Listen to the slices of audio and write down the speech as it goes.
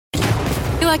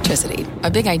Electricity,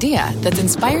 a big idea that's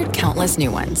inspired countless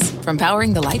new ones. From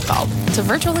powering the light bulb to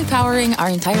virtually powering our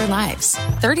entire lives.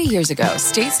 30 years ago,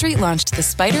 State Street launched the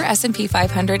SPDR S&P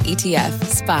 500 ETF,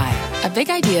 SPY. A big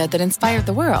idea that inspired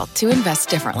the world to invest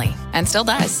differently. And still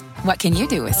does. What can you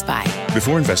do with SPY?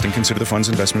 Before investing, consider the fund's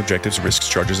investment objectives, risks,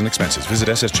 charges, and expenses. Visit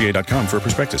ssga.com for a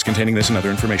prospectus containing this and other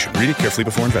information. Read it carefully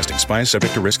before investing. SPY is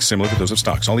subject to risks similar to those of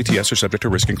stocks. All ETFs are subject to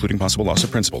risk, including possible loss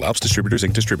of principal. Alps Distributors,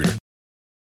 Inc. Distributor.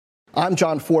 I'm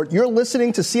John Fort. You're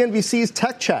listening to CNBC's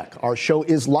Tech Check. Our show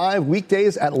is live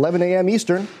weekdays at 11 a.m.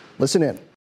 Eastern. Listen in.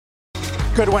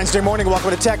 Good Wednesday morning. Welcome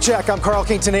to Tech Check. I'm Carl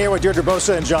Quintanilla with Deirdre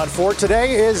Bosa and John Fort.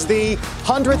 Today is the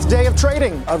 100th day of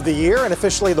trading of the year and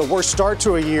officially the worst start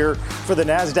to a year for the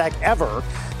NASDAQ ever.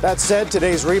 That said,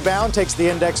 today's rebound takes the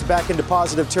index back into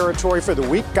positive territory for the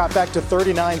week. Got back to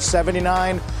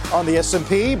 39.79 on the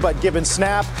S&P, but given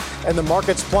Snap and the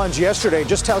market's plunge yesterday,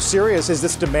 just how serious is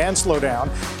this demand slowdown?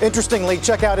 Interestingly,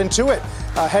 check out Intuit,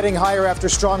 heading higher after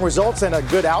strong results and a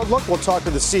good outlook. We'll talk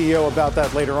to the CEO about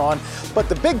that later on. But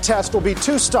the big test will be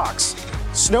two stocks,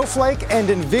 Snowflake and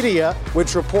NVIDIA,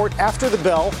 which report after the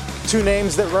bell, two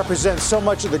names that represent so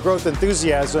much of the growth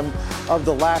enthusiasm of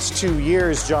the last 2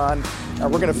 years, John. We're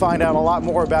going to find out a lot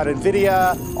more about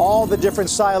NVIDIA, all the different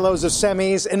silos of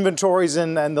semis, inventories,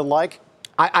 and the like.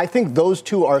 I think those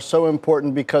two are so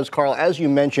important because, Carl, as you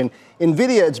mentioned,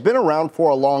 NVIDIA, it's been around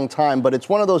for a long time, but it's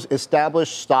one of those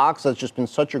established stocks that's just been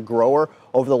such a grower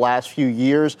over the last few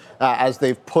years as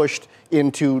they've pushed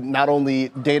into not only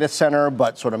data center,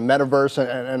 but sort of metaverse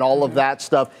and all of that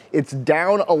stuff. It's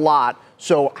down a lot.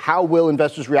 So how will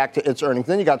investors react to its earnings?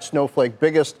 Then you got Snowflake,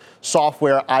 biggest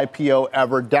software IPO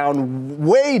ever,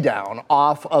 way down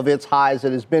off of its highs.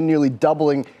 It has been nearly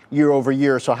doubling year over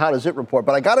year. So how does it report?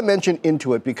 But I got to mention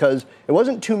Intuit because it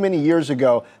wasn't too many years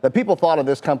ago that people thought of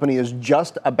this company as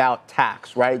just about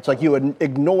tax, right? It's like you had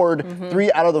ignored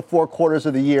 3 out of the 4 quarters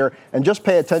of the year and just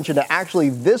pay attention to actually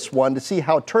this one to see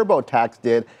how TurboTax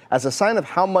did as a sign of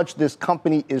how much this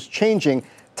company is changing.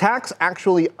 Tax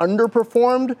actually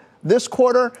underperformed this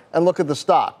quarter, and look at the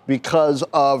stock because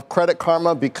of Credit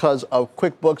Karma, because of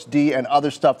QuickBooks D and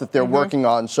other stuff that they're working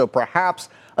on. So perhaps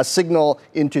a signal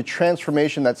into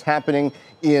transformation that's happening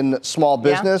in small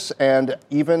business and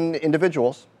even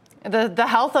individuals. The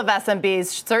health of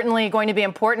SMBs certainly going to be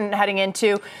important heading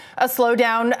into a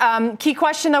slowdown. Key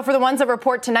question, though, for the ones that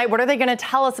report tonight, what are they going to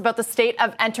tell us about the state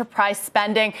of enterprise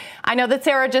spending? I know that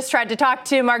Sarah just tried to talk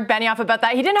to Mark Benioff about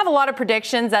that. He didn't have a lot of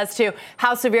predictions as to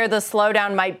how severe the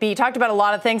slowdown might be. He talked about a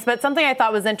lot of things, but something I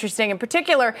thought was interesting in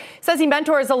particular, says he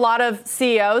mentors a lot of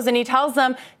CEOs, and he tells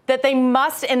them that they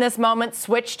must, in this moment,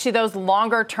 switch to those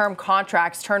longer-term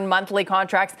contracts, turn monthly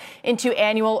contracts into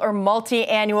annual or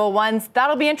multi-annual ones.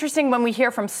 That'll be interesting when we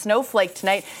hear from Snowflake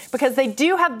tonight, because they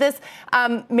do have this,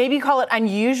 maybe call it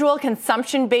unusual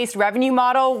consumption-based revenue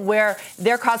model where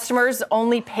their customers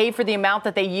only pay for the amount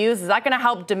that they use. Is that going to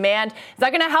help demand? Is that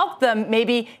going to help them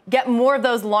maybe get more of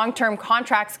those long-term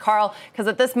contracts, Carl? Because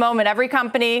at this moment, every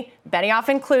company, Benioff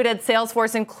included,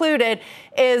 Salesforce included,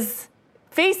 is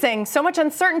facing so much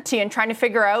uncertainty and trying to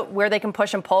figure out where they can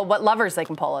push and pull, what levers they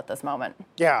can pull at this moment.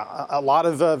 Yeah, a lot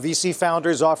of VC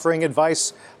founders offering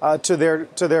advice to their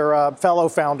fellow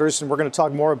founders, and we're going to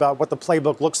talk more about what the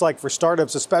playbook looks like for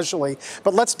startups especially.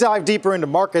 But let's dive deeper into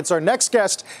markets. Our next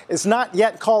guest is not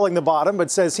yet calling the bottom,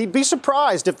 but says he'd be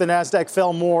surprised if the NASDAQ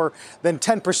fell more than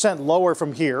 10% lower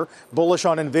from here. Bullish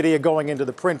on NVIDIA going into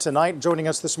the print tonight. Joining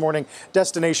us this morning,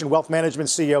 Destination Wealth Management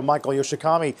CEO Michael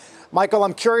Yoshikami. Michael,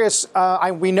 I'm curious,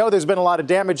 we know there's been a lot of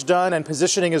damage done and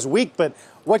positioning is weak, but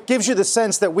what gives you the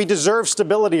sense that we deserve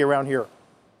stability around here?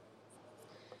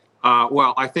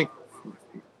 Well,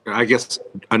 I guess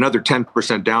another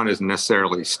 10% down isn't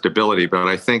necessarily stability, but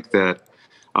I think that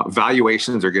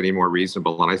valuations are getting more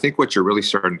reasonable. And I think what you're really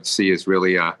starting to see is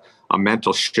really a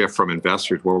mental shift from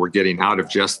investors where we're getting out of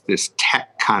just this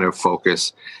tech kind of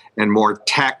focus and more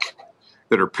tech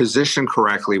that are positioned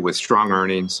correctly with strong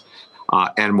earnings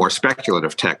and more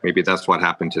speculative tech. Maybe that's what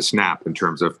happened to Snap in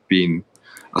terms of being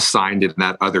assigned in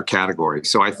that other category.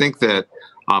 So I think that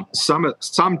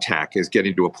some tech is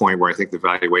getting to a point where I think the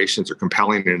valuations are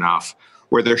compelling enough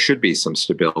where there should be some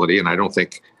stability. And I don't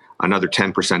think another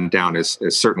 10% down is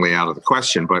certainly out of the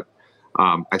question. But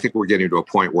I think we're getting to a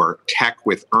point where tech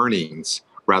with earnings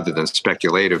rather than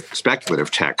speculative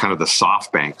tech, kind of the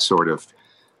SoftBank sort of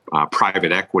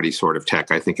private equity sort of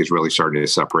tech, I think is really starting to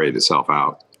separate itself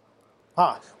out.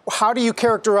 How do you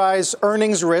characterize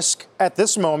earnings risk at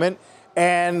this moment?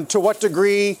 And to what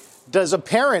degree does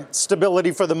apparent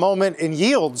stability for the moment in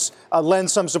yields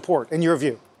lend some support, in your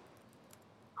view?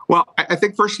 Well, I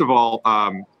think, first of all,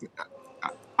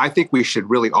 I I think we should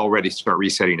really already start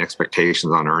resetting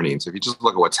expectations on earnings. If you just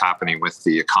look at what's happening with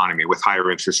the economy, with higher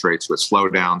interest rates, with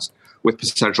slowdowns, with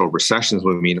potential recessions,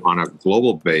 on a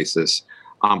global basis,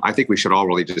 I think we should all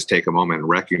really just take a moment and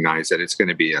recognize that it's going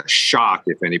to be a shock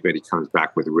if anybody comes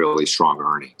back with really strong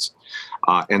earnings.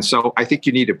 And so I think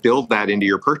you need to build that into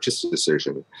your purchase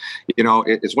decision.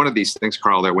 It's one of these things,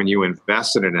 Carl, that when you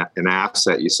invest in an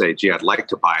asset, you say, gee, I'd like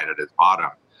to buy it at its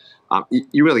bottom.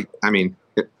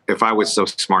 If I was so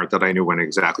smart that I knew when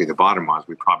exactly the bottom was,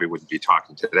 we probably wouldn't be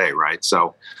talking today, right?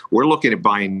 So we're looking at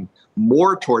buying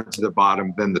more towards the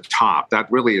bottom than the top. That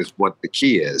really is what the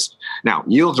key is. Now,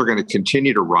 yields are going to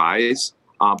continue to rise,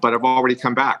 but have already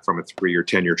come back from a 3-year,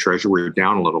 10-year treasury. We're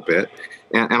down a little bit.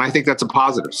 And I think that's a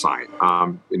positive sign.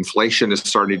 Inflation is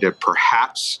starting to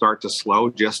perhaps start to slow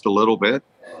just a little bit.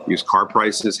 Used car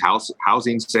prices,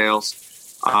 housing sales.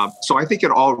 So I think it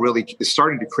all really is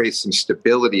starting to create some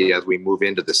stability as we move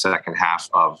into the second half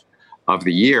of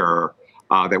the year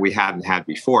that we hadn't had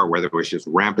before, where there was just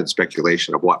rampant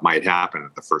speculation of what might happen in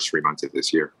the first 3 months of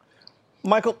this year.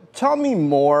 Michael, tell me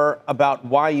more about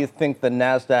why you think the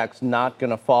NASDAQ's not going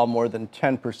to fall more than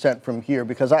 10% from here,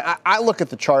 because I look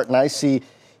at the chart and I see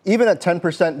even at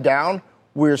 10% down,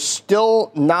 we're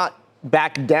still not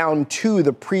back down to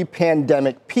the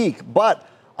pre-pandemic peak, but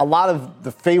a lot of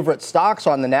the favorite stocks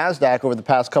on the NASDAQ over the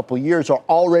past couple of years are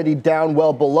already down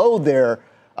well below their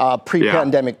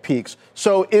pre-pandemic peaks.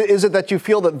 So is it that you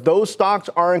feel that those stocks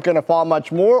aren't going to fall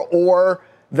much more, or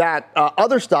that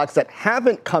other stocks that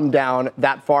haven't come down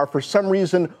that far for some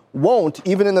reason won't,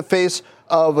 even in the face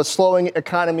of a slowing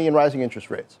economy and rising interest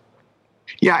rates?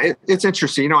 Yeah, it's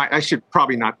interesting. I should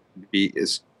probably not be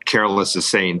as careless as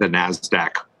saying the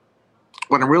NASDAQ.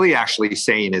 What I'm really actually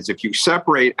saying is if you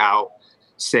separate out,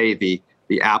 say, the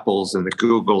Apples and the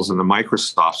Googles and the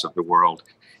Microsofts of the world,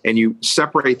 and you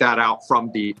separate that out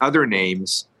from the other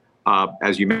names,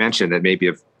 as you mentioned, that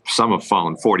maybe some have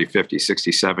fallen 40, 50,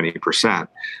 60, 70%.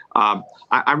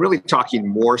 I'm really talking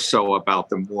more so about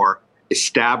the more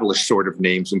established sort of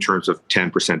names in terms of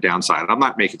 10% downside. I'm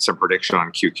not making some prediction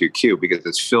on QQQ because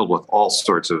it's filled with all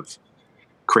sorts of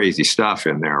crazy stuff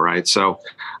in there, right? So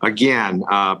again,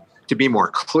 to be more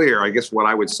clear, I guess what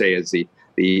I would say is the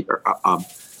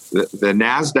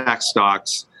NASDAQ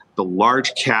stocks, the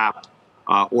large cap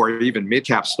or even mid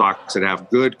cap stocks that have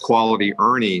good quality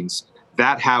earnings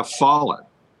that have fallen,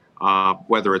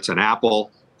 whether it's an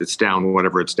Apple that's down,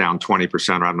 whatever it's down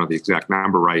 20%, I don't know the exact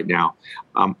number right now.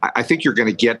 I think you're going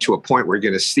to get to a point where you're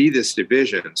going to see this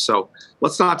division. So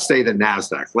let's not say the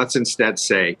NASDAQ. Let's instead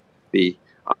say the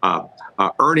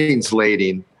earnings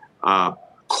laden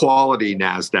quality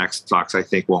NASDAQ stocks, I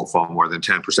think, won't fall more than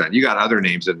 10%. You got other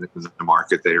names in the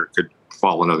market that could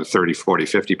fall another 30, 40,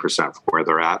 50% from where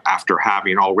they're at after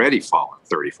having already fallen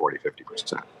 30, 40,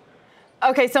 50%.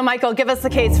 Okay, so Michael, give us the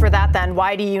case for that then.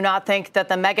 Why do you not think that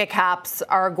the mega caps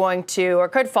are going to or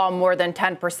could fall more than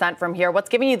 10% from here? What's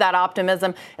giving you that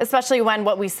optimism, especially when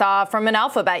what we saw from an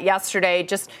Alphabet yesterday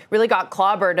just really got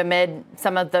clobbered amid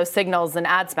some of those signals and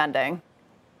ad spending?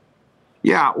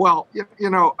 Yeah, well,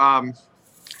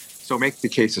 so make the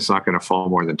case it's not going to fall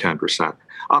more than 10%.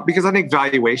 Because I think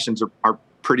valuations are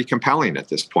pretty compelling at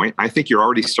this point. I think you're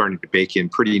already starting to bake in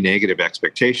pretty negative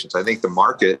expectations. I think the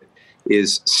market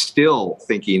is still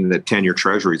thinking that 10-year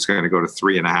Treasury is going to go to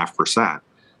 3.5%.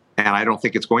 And I don't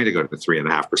think it's going to go to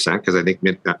 3.5% because I think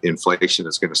inflation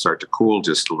is going to start to cool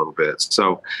just a little bit.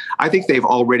 So I think they've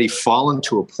already fallen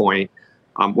to a point,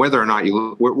 whether or not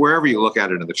wherever you look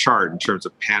at it in the chart in terms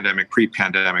of pandemic,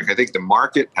 pre-pandemic, I think the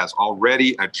market has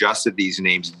already adjusted these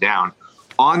names down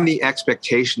on the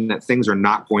expectation that things are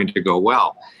not going to go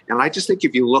well. And I just think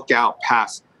if you look out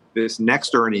past this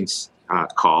next earnings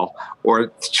call or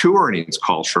 2 earnings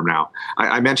calls from now,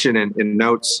 I mentioned in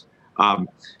notes.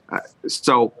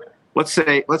 So let's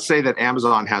say that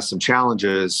Amazon has some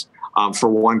challenges for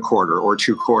 1 quarter or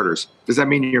 2 quarters. Does that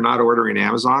mean you're not ordering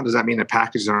Amazon? Does that mean the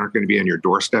packages aren't going to be on your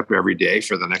doorstep every day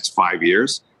for the next 5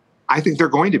 years? I think they're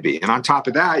going to be. And on top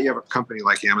of that, you have a company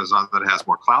like Amazon that has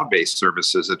more cloud-based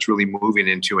services that's really moving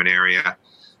into an area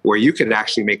where you could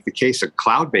actually make the case that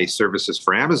cloud-based services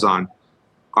for Amazon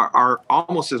are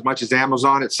almost as much as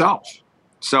Amazon itself.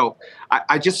 So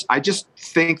I just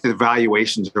think the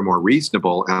valuations are more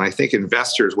reasonable. And I think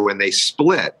investors, when they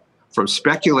split from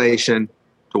speculation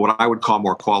to what I would call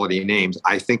more quality names,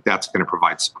 I think that's going to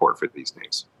provide support for these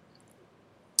names.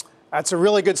 That's a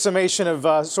really good summation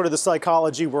of sort of the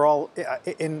psychology we're all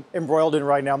embroiled in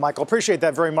right now. Michael, appreciate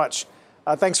that very much.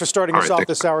 Thanks for starting us off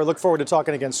this hour. Look forward to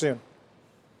talking again soon.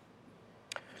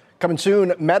 Coming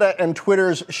soon, Meta and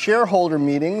Twitter's shareholder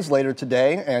meetings later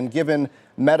today. And given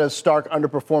Meta's stark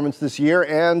underperformance this year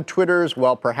and Twitter's,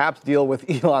 well, perhaps deal with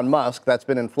Elon Musk. That's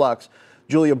been in flux.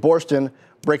 Julia Boorstin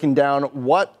breaking down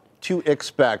what to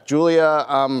expect.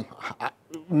 Julia,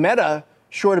 Meta,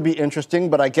 sure to be interesting,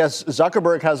 but I guess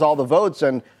Zuckerberg has all the votes,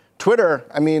 and Twitter,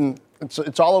 I mean,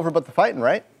 it's all over but the fighting,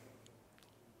 right?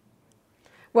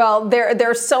 Well,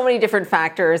 there are so many different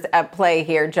factors at play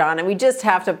here, John, and we just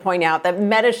have to point out that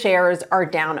Meta shares are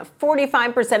down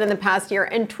 45% in the past year,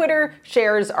 and Twitter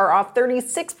shares are off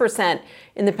 36%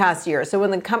 in the past year. So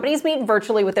when the companies meet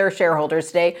virtually with their shareholders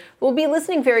today, we'll be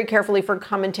listening very carefully for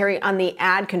commentary on the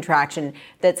ad contraction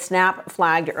that Snap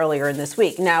flagged earlier in this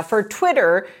week. Now, for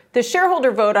Twitter, the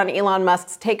shareholder vote on Elon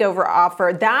Musk's takeover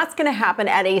offer, that's going to happen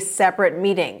at a separate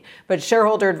meeting. But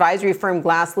shareholder advisory firm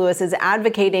Glass Lewis is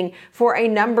advocating for a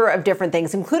number of different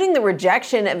things, including the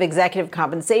rejection of executive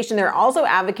compensation. They're also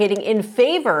advocating in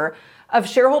favor of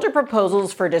shareholder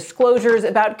proposals for disclosures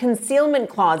about concealment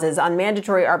clauses on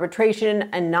mandatory arbitration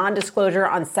and non-disclosure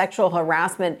on sexual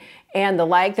harassment and the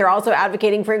like. They're also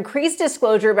advocating for increased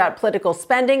disclosure about political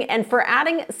spending and for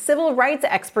adding civil rights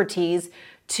expertise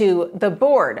to the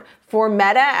board. For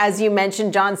Meta, as you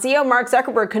mentioned, John, CEO Mark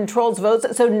Zuckerberg controls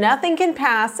votes, so nothing can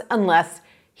pass unless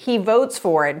he votes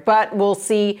for it. But we'll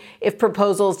see if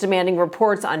proposals demanding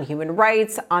reports on human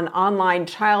rights, on online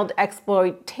child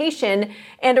exploitation,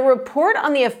 and a report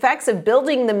on the effects of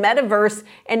building the metaverse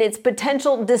and its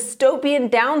potential dystopian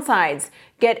downsides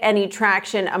get any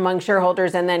traction among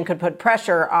shareholders and then could put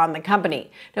pressure on the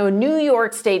company. Now, a New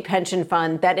York State pension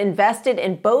fund that invested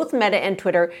in both Meta and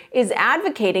Twitter is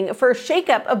advocating for a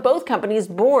shakeup of both companies'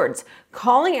 boards,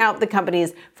 calling out the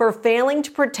companies for failing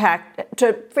to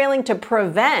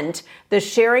prevent the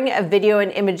sharing of video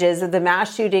and images of the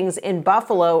mass shootings in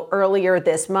Buffalo earlier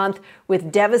this month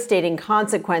with devastating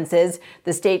consequences.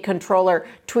 The state controller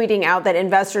tweeting out that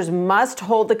investors must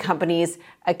hold the companies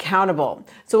accountable.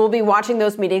 So we'll be watching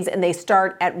those meetings, and they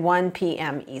start at 1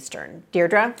 p.m. Eastern.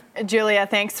 Deirdre? Julia,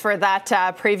 thanks for that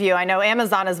preview. I know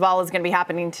Amazon as well is going to be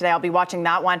happening today. I'll be watching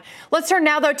that one. Let's turn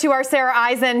now, though, to our Sarah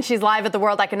Eisen. She's live at the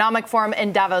World Economic Forum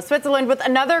in Davos, Switzerland, with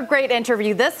another great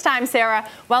interview. This time, Sarah,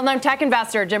 well-known tech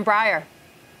investor Jim Breyer.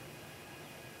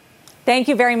 Thank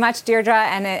you very much, Deirdre,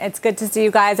 and it's good to see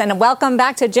you guys. And welcome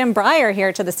back to Jim Breyer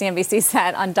here to the CNBC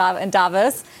set in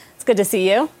Davos. It's good to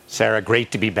see you. Sarah,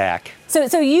 great to be back.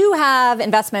 So you have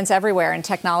investments everywhere in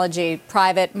technology,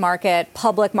 private market,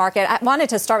 public market. I wanted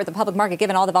to start with the public market,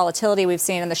 given all the volatility we've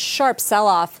seen and the sharp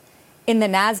sell-off in the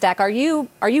NASDAQ.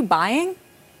 Are you buying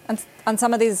on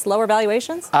some of these lower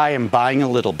valuations? I am buying a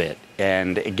little bit.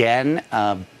 And again,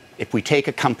 if we take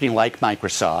a company like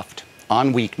Microsoft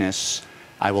on weakness,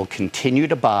 I will continue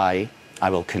to buy,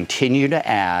 I will continue to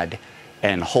add,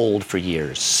 and hold for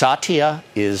years. Satya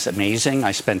is amazing.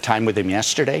 I spent time with him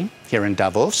yesterday here in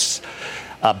Davos.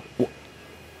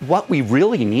 What we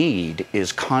really need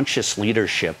is conscious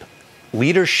leadership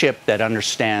that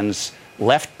understands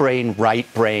left brain,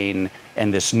 right brain,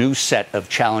 and this new set of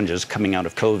challenges coming out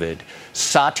of COVID.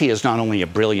 Satya is not only a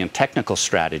brilliant technical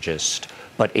strategist,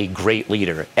 but a great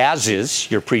leader, as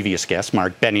is your previous guest,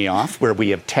 Mark Benioff, where we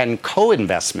have 10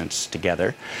 co-investments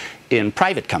together in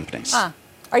private companies.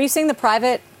 Are you seeing the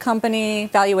private company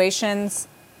valuations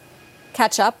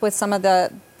catch up with some of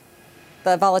the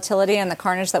volatility and the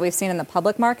carnage that we've seen in the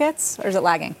public markets, or is it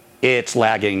lagging? It's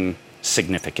lagging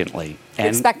significantly. You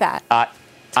expect that?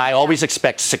 I always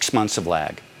expect 6 months of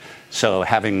lag. So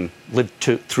having lived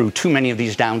through too many of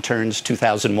these downturns,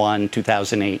 2001,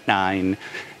 2008, 9,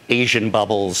 Asian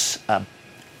bubbles,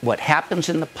 what happens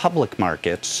in the public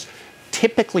markets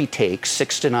typically takes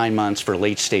 6 to 9 months for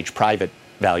late-stage private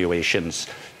valuations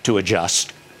to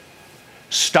adjust.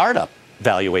 Startup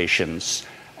valuations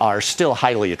are still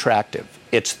highly attractive.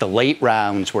 It's the late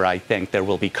rounds where I think there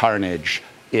will be carnage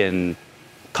in,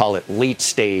 call it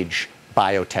late-stage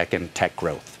biotech and tech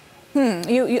growth.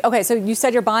 Okay, so you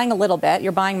said you're buying a little bit.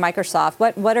 You're buying Microsoft.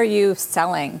 What are you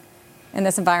selling in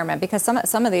this environment? Because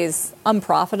some of these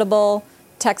unprofitable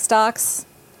tech stocks,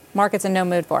 market's in no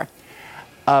mood for.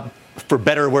 For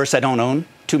better or worse, I don't own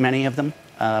too many of them.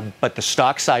 But the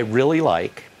stocks I really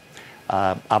like,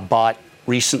 I bought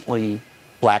recently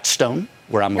Blackstone,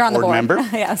 where I'm a board member.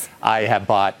 Yes. I have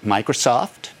bought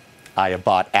Microsoft. I have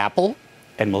bought Apple,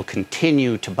 and will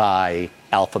continue to buy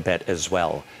Alphabet as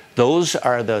well. Those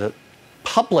are the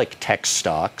public tech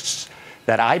stocks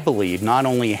that I believe not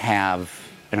only have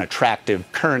an attractive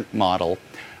current model,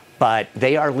 but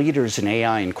they are leaders in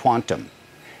AI and quantum.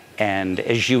 And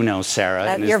as you know, Sarah,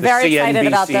 and you're very excited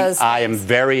about those. I am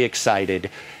very excited.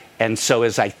 And so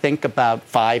as I think about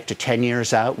 5 to 10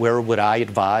 years out, where would I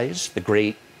advise the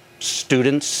great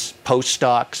students,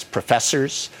 postdocs,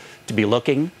 professors to be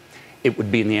looking? it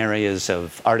would be in the areas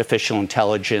of artificial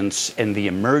intelligence and the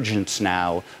emergence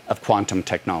now of quantum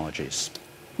technologies.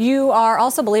 You are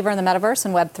also a believer in the metaverse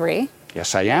and Web3.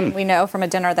 Yes, I am. We know from a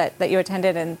dinner that you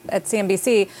attended at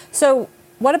CNBC. So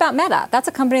what about Meta? That's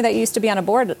a company that you used to be on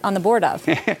the board of.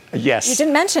 Yes. You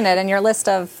didn't mention it in your list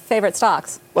of favorite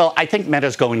stocks. Well, I think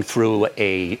Meta's going through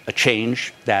a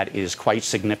change that is quite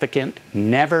significant.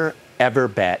 Never, ever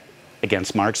bet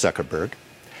against Mark Zuckerberg.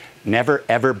 Never,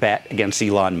 ever bet against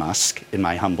Elon Musk, in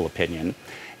my humble opinion.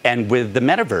 And with the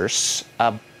metaverse,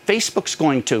 Facebook's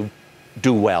going to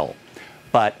do well.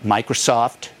 But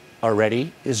Microsoft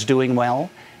already is doing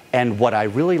well. And what I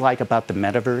really like about the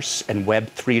metaverse and Web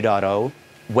 3.0,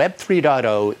 Web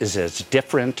 3.0 is as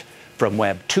different from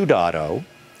Web 2.0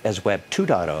 as Web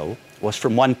 2.0 was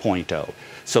from 1.0.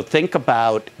 So think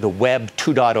about the Web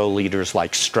 2.0 leaders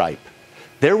like Stripe.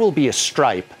 There will be a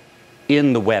Stripe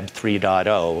in the Web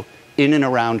 3.0, in and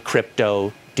around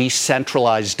crypto,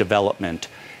 decentralized development.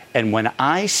 And when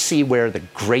I see where the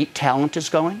great talent is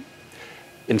going,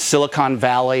 in Silicon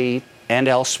Valley and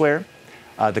elsewhere,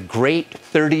 the great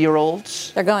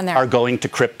 30-year-olds are going to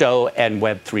crypto and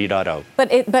Web 3.0.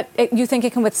 But you think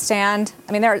it can withstand?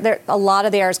 I mean, a lot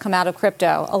of the air has come out of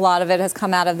crypto. A lot of it has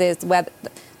come out of this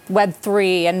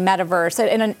Web3 and metaverse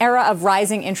in an era of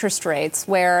rising interest rates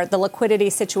where the liquidity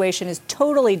situation is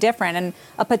totally different and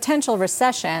a potential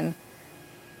recession.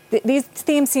 These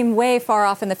themes seem way far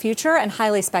off in the future and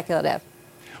highly speculative.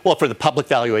 Well, for the public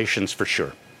valuations, for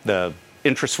sure. The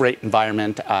interest rate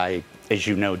environment, I, as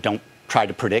you know, don't try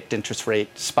to predict interest rate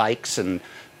spikes and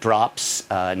drops.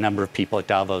 A number of people at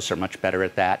Davos are much better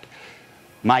at that.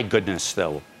 My goodness,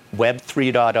 though, Web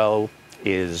 3.0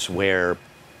 is where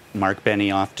Mark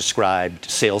Benioff described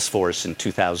Salesforce in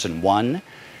 2001.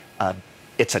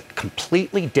 It's a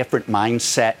completely different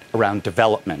mindset around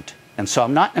development. And so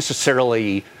I'm not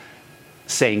necessarily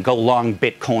saying go long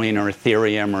Bitcoin or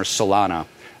Ethereum or Solana.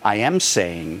 I am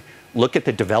saying look at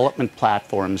the development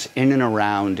platforms in and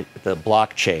around the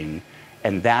blockchain,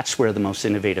 and that's where the most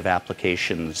innovative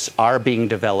applications are being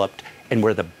developed and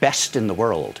where the best in the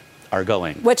world are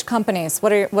going. Which companies?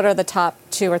 What are the top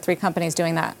 2 or 3 companies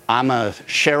doing that? I'm a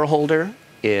shareholder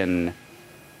in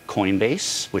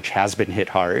Coinbase, which has been hit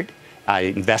hard. I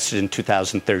invested in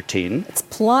 2013.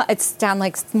 It's down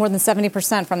like more than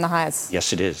 70% from the highs.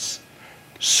 Yes, it is.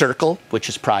 Circle, which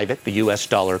is private, the US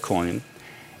dollar coin,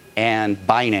 and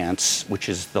Binance, which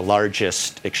is the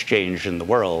largest exchange in the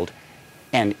world.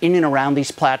 And in and around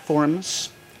these platforms,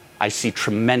 I see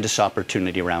tremendous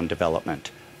opportunity around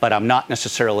development. But I'm not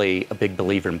necessarily a big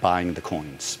believer in buying the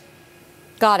coins.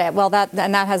 Got it. Well, that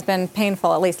has been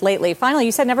painful, at least lately. Finally,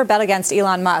 you said never bet against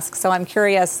Elon Musk. So I'm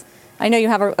curious. I know you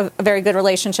have a very good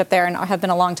relationship there and have been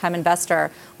a long-time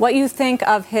investor. What you think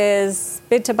of his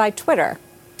bid to buy Twitter?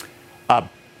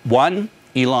 One,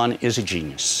 Elon is a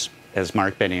genius, as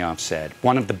Mark Benioff said,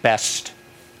 one of the best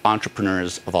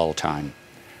entrepreneurs of all time.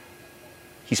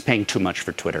 He's paying too much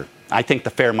for Twitter. I think the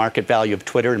fair market value of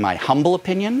Twitter, in my humble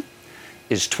opinion,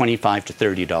 is $25 to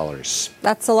 $30.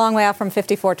 That's a long way out from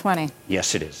 $54.20.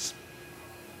 Yes, it is.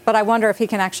 But I wonder if he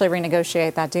can actually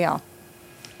renegotiate that deal.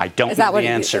 I don't know the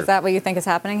answer. Is that what you think is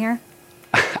happening here?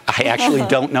 I actually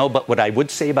don't know, but what I would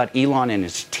say about Elon and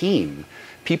his team,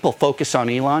 people focus on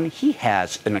Elon. He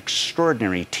has an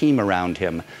extraordinary team around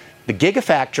him. The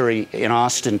Gigafactory in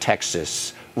Austin,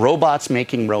 Texas, robots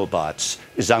making robots,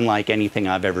 is unlike anything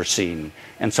I've ever seen.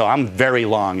 And so I'm very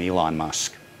long Elon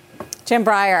Musk. Jim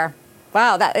Breyer.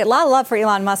 Wow, a lot of love for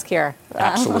Elon Musk here.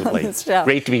 Absolutely. On this show.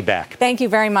 Great to be back. Thank you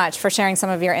very much for sharing some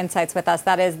of your insights with us.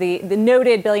 That is the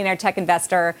noted billionaire tech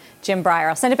investor, Jim Breyer.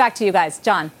 I'll send it back to you guys.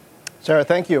 John. Sarah,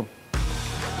 thank you.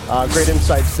 Great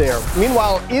insights there.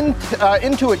 Meanwhile,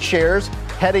 Intuit shares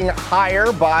heading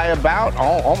higher by about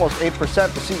almost 8%.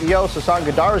 The CEO, Sasan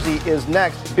Goodarzi, is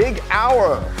next. Big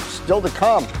hour still to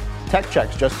come. Tech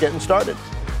Check's just getting started.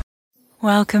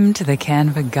 Welcome to the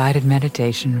Canva guided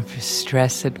meditation for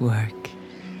stress at work.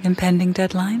 Impending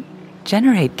deadline?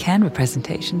 Generate Canva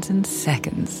presentations in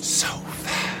seconds. So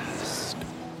fast.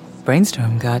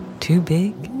 Brainstorm got too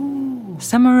big? Ooh.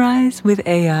 Summarize with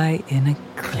AI in a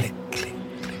click.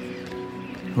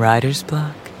 Writer's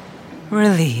block?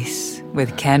 Release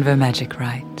with Canva Magic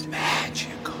Write.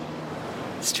 Magical.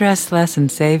 Stress less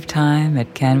and save time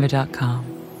at canva.com.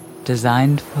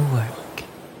 Designed for work.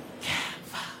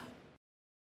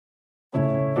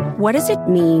 What does it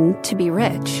mean to be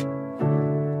rich?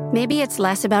 Maybe it's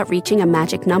less about reaching a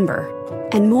magic number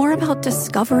and more about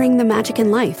discovering the magic in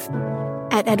life.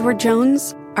 At Edward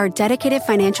Jones, our dedicated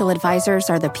financial advisors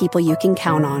are the people you can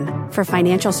count on for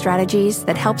financial strategies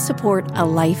that help support a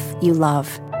life you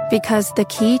love. Because the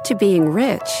key to being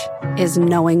rich is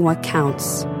knowing what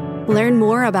counts. Learn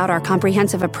more about our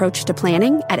comprehensive approach to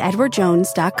planning at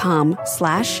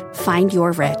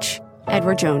edwardjones.com/findyourrich.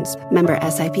 Edward Jones, member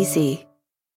SIPC.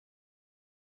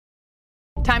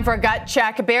 Time for a gut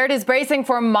check. Baird is bracing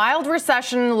for a mild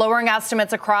recession, lowering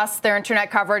estimates across their internet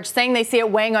coverage, saying they see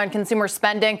it weighing on consumer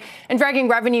spending and dragging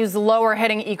revenues lower,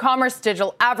 hitting e-commerce,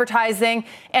 digital advertising,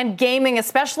 and gaming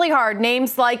especially hard.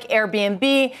 Names like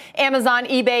Airbnb, Amazon,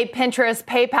 eBay, Pinterest,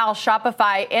 PayPal,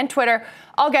 Shopify, and Twitter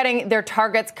all getting their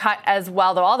targets cut as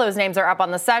well, though all those names are up on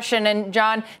the session. And,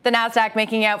 John, the NASDAQ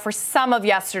making out for some of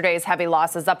yesterday's heavy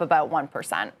losses, up about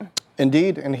 1%.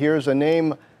 Indeed, and here's a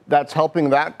name that's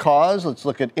helping that cause. Let's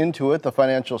look at Intuit, the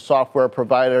financial software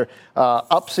provider,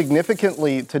 up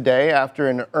significantly today after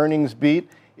an earnings beat,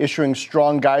 issuing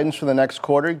strong guidance for the next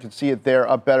quarter. You can see it there,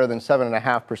 up better than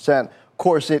 7.5%. Of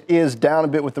course, it is down a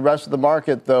bit with the rest of the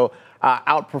market, though,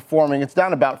 outperforming. It's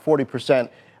down about 40%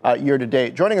 year to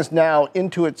date. Joining us now,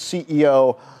 Intuit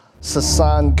CEO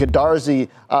Sasan Goodarzi.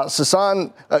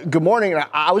 Sasan, good morning.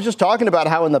 I was just talking about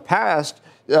how in the past,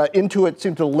 Intuit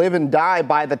seemed to live and die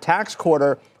by the tax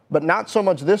quarter, but not so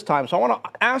much this time. So I want to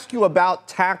ask you about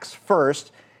tax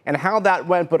first and how that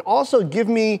went, but also give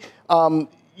me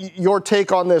your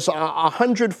take on this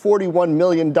 $141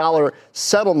 million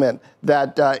settlement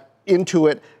that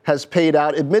Intuit has paid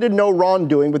out. Admitted no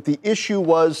wrongdoing, but the issue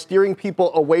was steering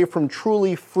people away from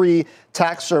truly free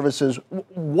tax services.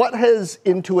 What has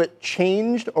Intuit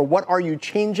changed, or what are you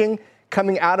changing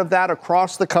coming out of that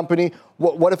across the company?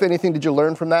 What, if anything, did you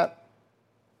learn from that?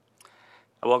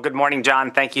 Well, good morning, John.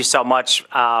 Thank you so much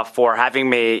for having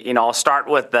me. I'll start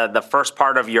with the first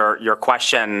part of your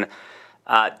question.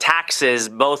 Taxes,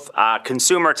 both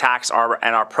consumer tax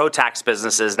and our pro tax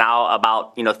business is now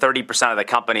about 30% of the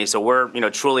company. So we're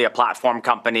truly a platform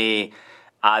company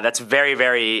that's very,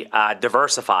 very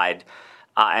diversified.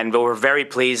 And we're very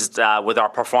pleased with our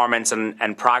performance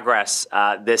and progress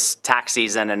this tax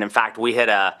season. And in fact, we hit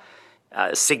a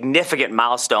significant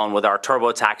milestone with our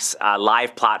TurboTax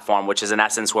Live platform, which is in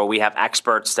essence where we have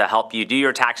experts to help you do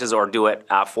your taxes or do it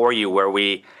for you, where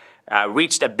we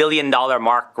reached $1 billion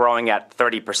mark, growing at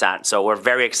 30%. So we're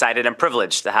very excited and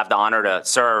privileged to have the honor to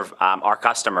serve our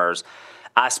customers.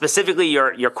 Specifically,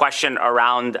 your question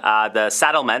around the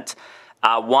settlement.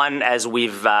 One, as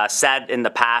we've said in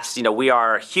the past, we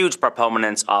are huge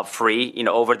proponents of free.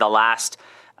 Over the last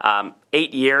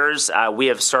 8 years, we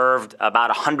have served about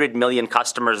 100 million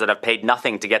customers that have paid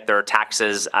nothing to get their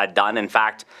taxes done. In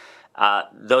fact,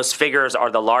 those figures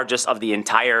are the largest of the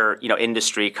entire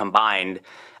industry combined.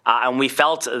 And we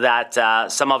felt that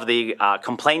some of the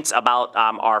complaints about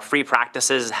our free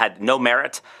practices had no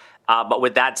merit. But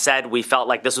with that said, we felt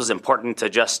like this was important to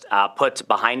just put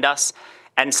behind us.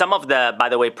 And some of the, by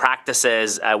the way,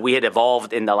 practices we had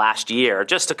evolved in the last year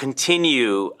just to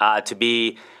continue to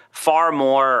be far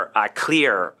more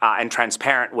clear and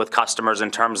transparent with customers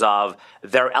in terms of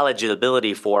their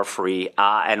eligibility for free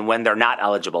and when they're not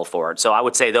eligible for it. So I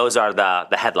would say those are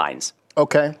the headlines.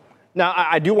 Okay. Now,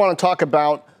 I do want to talk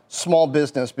about small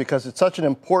business because it's such an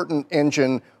important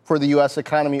engine for the U.S.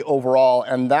 economy overall,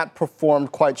 and that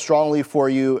performed quite strongly for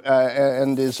you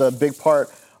and is a big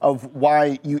part of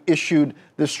why you issued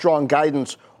this strong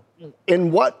guidance.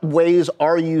 In what ways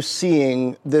are you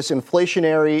seeing this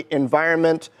inflationary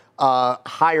environment,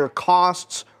 higher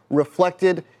costs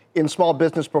reflected in small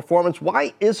business performance?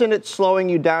 Why isn't it slowing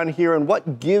you down here, and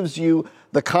what gives you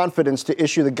the confidence to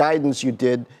issue the guidance you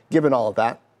did, given all of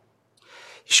that?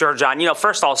 Sure, John.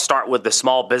 First I'll start with the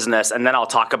small business, and then I'll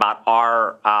talk about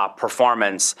our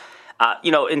performance.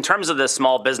 In terms of the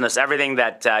small business, everything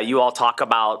that you all talk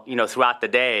about, throughout the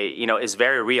day, is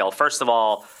very real. First of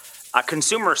all,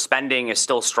 consumer spending is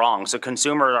still strong. So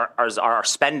consumers are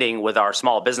spending with our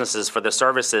small businesses for the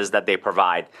services that they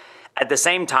provide. At the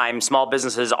same time, small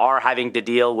businesses are having to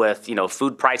deal with,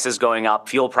 food prices going up,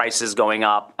 fuel prices going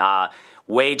up,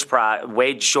 wage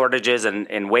shortages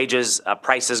and wages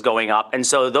prices going up. And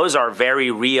so those are very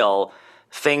real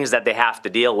things that they have to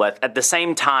deal with. At the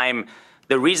same time,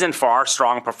 the reason for our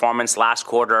strong performance last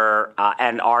quarter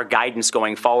and our guidance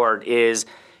going forward is,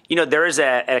 there is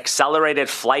an accelerated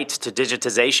flight to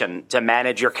digitization to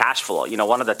manage your cash flow.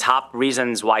 One of the top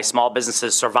reasons why small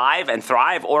businesses survive and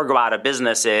thrive or go out of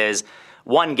business is,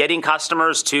 one, getting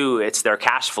customers, two, it's their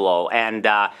cash flow. And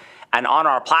on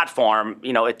our platform,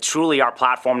 our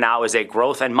platform now is a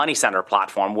growth and money center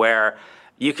platform where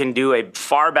you can do a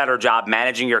far better job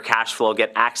managing your cash flow,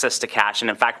 get access to cash. And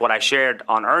in fact, what I shared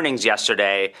on earnings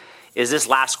yesterday is this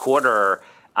last quarter,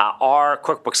 our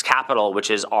QuickBooks Capital,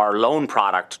 which is our loan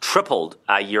product, tripled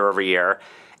year over year.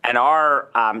 And our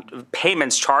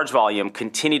payments charge volume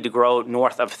continued to grow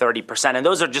north of 30%. And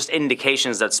those are just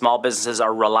indications that small businesses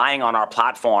are relying on our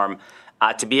platform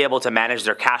to be able to manage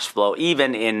their cash flow,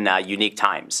 even in unique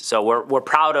times. So we're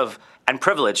proud of and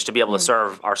privileged to be able to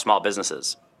serve our small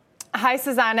businesses. Hi,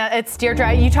 Susanna. It's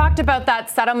Deirdre. You talked about that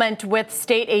settlement with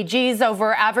state AGs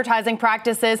over advertising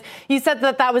practices. You said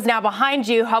that that was now behind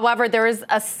you. However, there is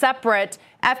a separate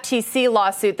FTC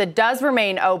lawsuit that does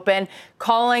remain open,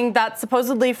 calling that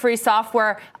supposedly free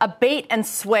software a bait and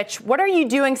switch. What are you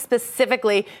doing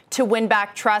specifically to win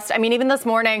back trust? I mean, even this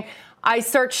morning, I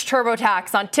searched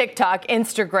TurboTax on TikTok,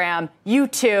 Instagram,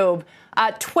 YouTube,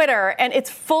 Twitter, and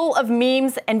it's full of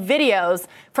memes and videos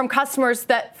from customers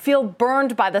that feel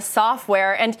burned by the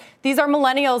software. And these are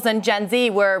millennials and Gen Z,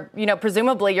 where,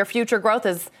 presumably your future growth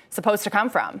is supposed to come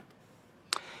from.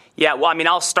 Yeah, well, I mean,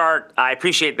 I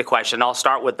appreciate the question. I'll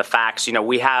start with the facts.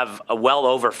 We have well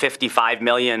over 55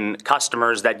 million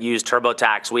customers that use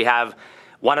TurboTax. We have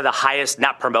one of the highest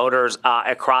net promoters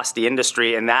across the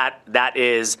industry, and that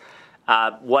is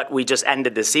what we just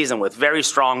ended the season with. Very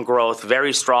strong growth,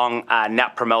 very strong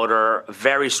net promoter,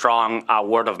 very strong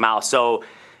word of mouth. So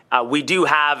we do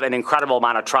have an incredible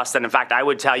amount of trust. And in fact, I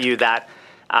would tell you that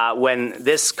when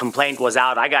this complaint was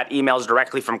out, I got emails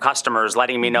directly from customers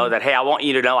letting me know that, hey, I want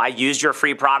you to know I used your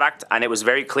free product, and it was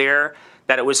very clear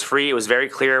that it was free. It was very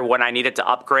clear when I needed to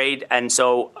upgrade. And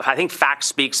so I think facts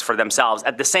speaks for themselves.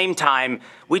 At the same time,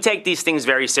 we take these things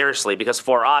very seriously because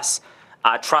for us,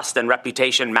 trust and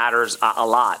reputation matters a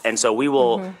lot. And so we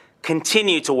will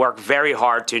continue to work very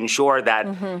hard to ensure that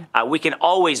we can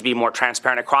always be more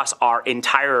transparent across our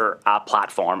entire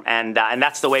platform. And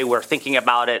that's the way we're thinking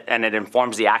about it, and it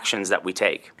informs the actions that we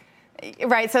take.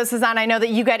 Right. So, Susanna, I know that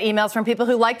you get emails from people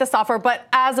who like the software, but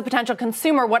as a potential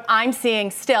consumer, what I'm seeing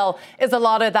still is a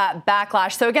lot of that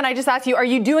backlash. So, again, I just ask you, are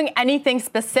you doing anything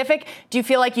specific? Do you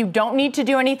feel like you don't need to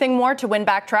do anything more to win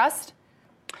back trust?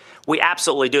 We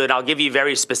absolutely do, and I'll give you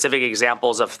very specific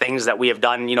examples of things that we have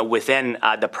done, within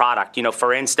the product.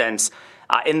 For instance,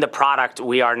 in the product,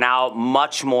 we are now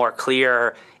much more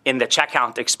clear in the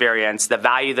checkout experience, the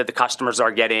value that the customers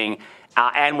are getting,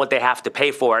 and what they have to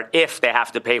pay for it, if they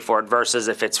have to pay for it versus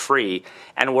if it's free.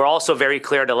 And we're also very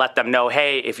clear to let them know,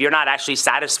 hey, if you're not actually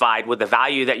satisfied with the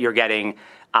value that you're getting,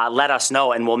 let us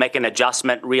know, and we'll make an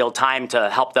adjustment real time to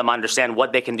help them understand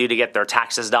what they can do to get their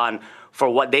taxes done for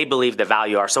what they believe the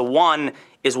value are. So one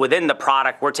is within the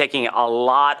product, we're taking a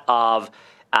lot of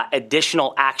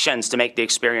additional actions to make the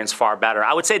experience far better.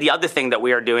 I would say the other thing that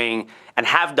we are doing and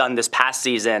have done this past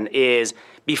season is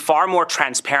be far more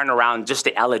transparent around just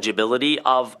the eligibility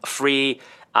of free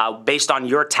based on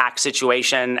your tax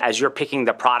situation as you're picking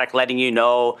the product, letting you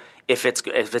know if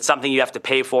it's something you have to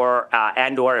pay for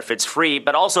and or if it's free,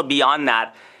 but also beyond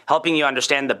that, helping you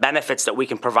understand the benefits that we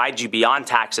can provide you beyond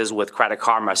taxes with Credit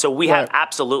Karma. So we have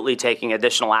absolutely taken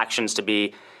additional actions to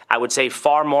be, I would say,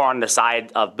 far more on the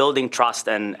side of building trust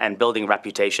and building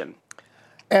reputation.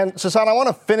 And Susanna, I want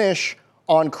to finish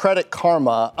on Credit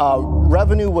Karma.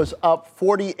 Revenue was up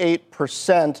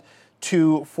 48%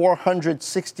 to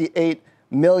 $468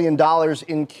 million in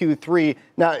Q3.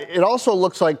 Now, it also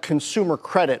looks like consumer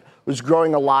credit was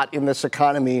growing a lot in this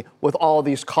economy with all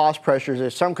these cost pressures.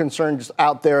 There's some concerns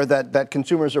out there that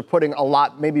consumers are putting a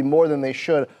lot, maybe more than they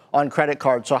should, on credit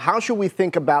cards. So how should we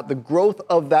think about the growth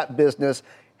of that business,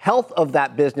 health of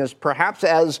that business, perhaps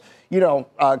as,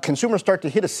 consumers start to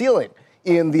hit a ceiling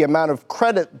in the amount of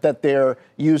credit that they're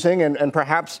using and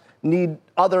perhaps need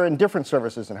other and different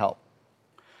services and help?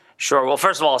 Sure. Well,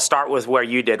 first of all, I'll start with where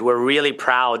you did. We're really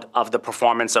proud of the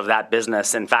performance of that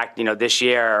business. In fact, this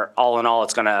year, all in all,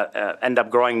 it's going to end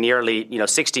up growing nearly,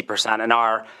 60%. And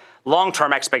our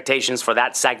long-term expectations for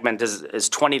that segment is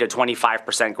 20 to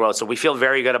 25% growth. So we feel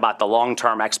very good about the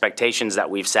long-term expectations that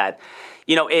we've set.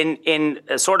 In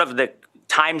sort of the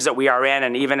times that we are in,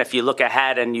 and even if you look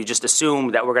ahead and you just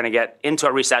assume that we're going to get into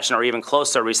a recession or even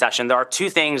close to a recession, there are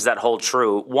two things that hold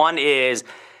true. One is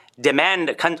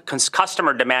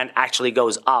customer demand actually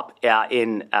goes up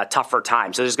in tougher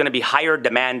times. So there's going to be higher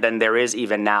demand than there is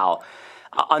even now.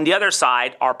 On the other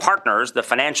side, our partners, the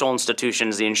financial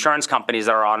institutions, the insurance companies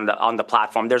that are on the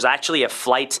platform, there's actually a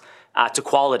flight to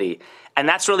quality. And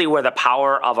that's really where the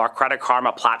power of our Credit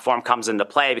Karma platform comes into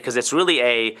play, because it's really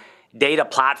a data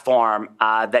platform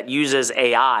that uses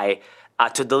AI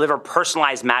to deliver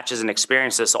personalized matches and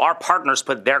experiences. So our partners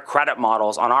put their credit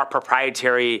models on our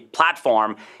proprietary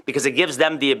platform because it gives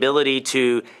them the ability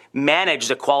to manage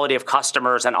the quality of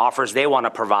customers and offers they want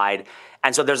to provide.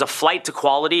 And so there's a flight to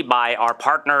quality by our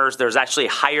partners. There's actually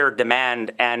higher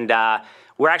demand. And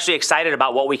we're actually excited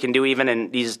about what we can do even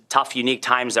in these tough, unique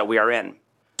times that we are in.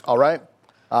 All right.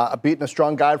 A beat and a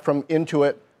strong guide from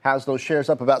Intuit has those shares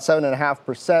up about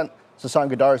 7.5%.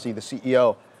 Sasan Goodarzi, the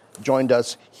CEO, joined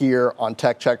us here on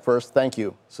Tech Check First. Thank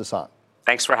you, Sasan.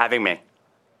 Thanks for having me.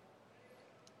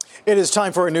 It is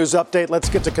time for a news update. Let's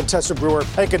get to Contessa Brewer.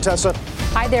 Hey, Contessa.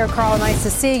 Hi there, Carl. Nice to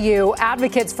see you.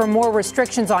 Advocates for more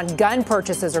restrictions on gun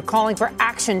purchases are calling for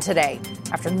action today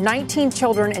after 19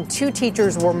 children and 2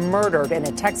 teachers were murdered in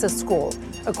a Texas school.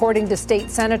 According to state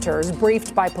senators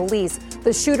briefed by police,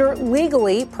 the shooter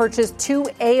legally purchased 2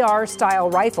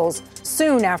 AR-style rifles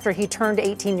soon after he turned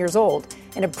 18 years old.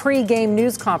 In a pre-game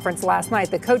news conference last night,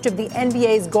 the coach of the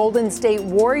NBA's Golden State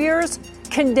Warriors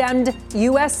condemned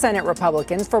U.S. Senate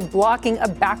Republicans for blocking a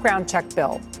background check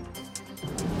bill.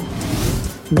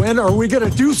 When are we going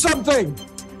to do something?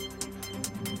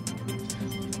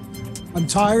 I'm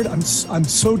tired. I'm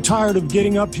so tired of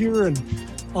getting up here and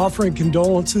offering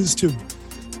condolences to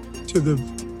the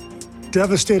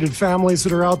devastated families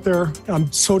that are out there. I'm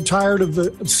so tired of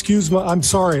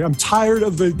I'm tired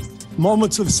of the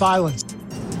moments of silence.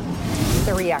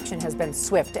 The reaction has been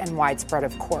swift and widespread,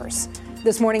 of course.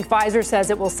 This morning, Pfizer says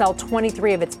it will sell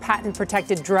 23 of its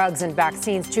patent-protected drugs and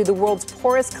vaccines to the world's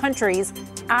poorest countries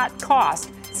at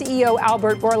cost. CEO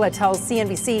Albert Bourla tells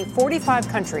CNBC 45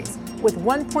 countries with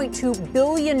 1.2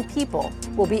 billion people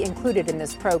will be included in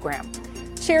this program.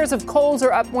 Shares of Kohl's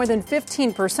are up more than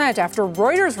 15% after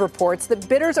Reuters reports that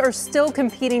bidders are still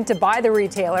competing to buy the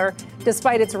retailer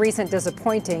despite its recent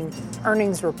disappointing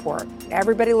earnings report.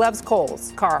 Everybody loves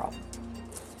Kohl's. Carl.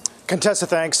 Contessa,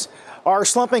 thanks. Are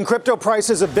slumping crypto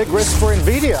prices a big risk for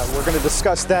NVIDIA? We're going to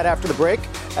discuss that after the break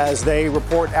as they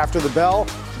report after the bell.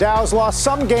 Dow's lost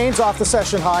some gains off the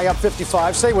session high, up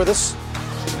 55. Stay with us.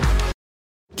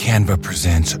 Canva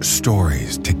presents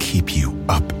stories to keep you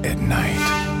up at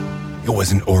night. It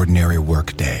was an ordinary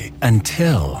workday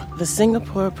until the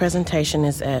Singapore presentation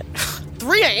is at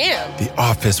 3 a.m. The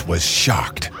office was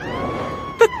shocked.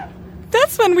 But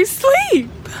that's when we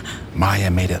sleep.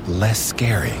 Maya made it less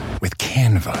scary with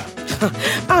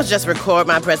Canva. I'll just record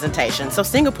my presentation so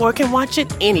Singapore can watch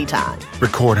it anytime.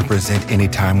 Record and present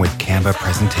anytime with Canva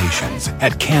presentations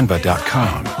at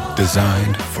canva.com.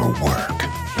 Designed for work.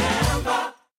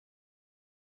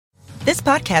 This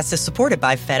podcast is supported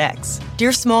by FedEx.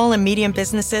 Dear small and medium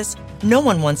businesses, no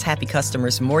one wants happy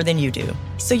customers more than you do.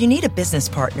 So you need a business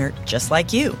partner just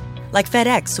like you. Like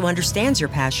FedEx, who understands your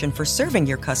passion for serving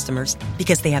your customers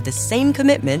because they have the same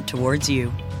commitment towards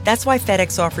you. That's why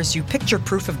FedEx offers you picture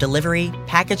proof of delivery,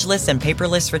 packageless and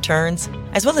paperless returns,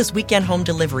 as well as weekend home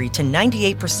delivery to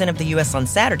 98% of the U.S. on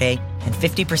Saturday and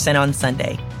 50% on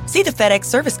Sunday. See the FedEx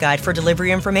service guide for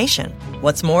delivery information.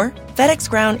 What's more, FedEx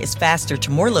Ground is faster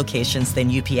to more locations than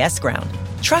UPS Ground.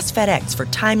 Trust FedEx for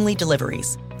timely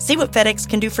deliveries. See what FedEx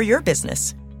can do for your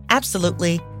business.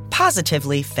 Absolutely,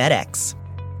 positively FedEx.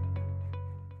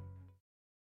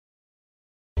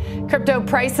 Crypto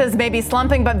prices may be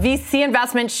slumping, but VC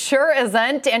investment sure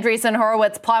isn't. Andreessen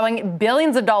Horowitz plowing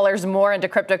billions of dollars more into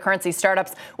cryptocurrency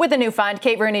startups with a new fund.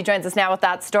 Kate Rooney joins us now with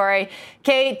that story.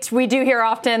 Kate, we do hear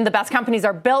often the best companies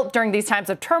are built during these times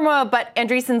of turmoil, but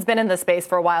Andreessen's been in the space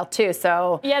for a while too.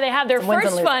 So yeah, they have their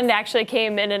first fund actually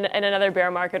came in another bear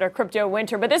market or crypto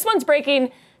winter, but this one's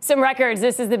breaking some records.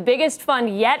 This is the biggest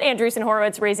fund yet. Andreessen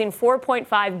Horowitz raising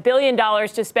 $4.5 billion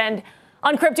to spend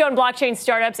on crypto and blockchain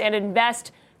startups and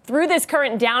invest through this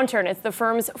current downturn. It's the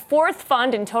firm's fourth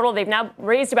fund in total. They've now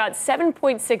raised about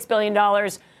 $7.6 billion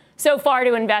so far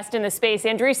to invest in the space.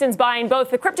 Andreessen's buying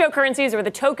both the cryptocurrencies or the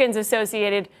tokens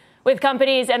associated with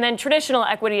companies and then traditional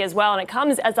equity as well. And it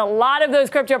comes as a lot of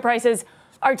those crypto prices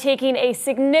are taking a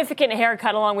significant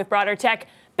haircut along with broader tech.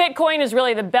 Bitcoin is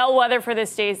really the bellwether for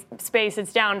this space.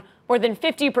 It's down more than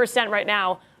 50% right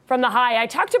now from the high. I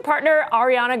talked to partner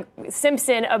Ariana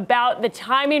Simpson about the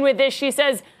timing with this. She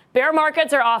says bear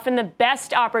markets are often the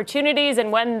best opportunities, and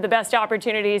when the best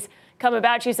opportunities come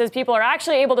about, she says people are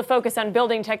actually able to focus on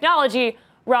building technology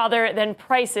rather than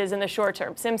prices in the short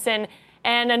term. Simpson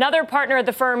and another partner at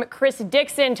the firm, Chris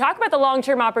Dixon, talk about the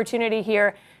long-term opportunity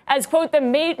here as, quote, the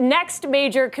next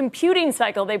major computing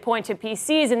cycle. They point to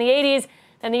PCs in the 80s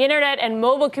and the internet and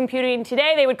mobile computing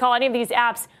today. They would call any of these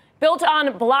apps built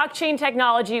on blockchain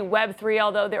technology Web3,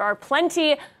 although there are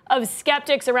plenty of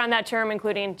skeptics around that term,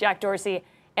 including Jack Dorsey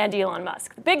and Elon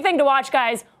Musk. The big thing to watch,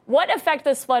 guys, what effect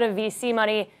this flood of VC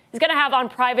money is going to have on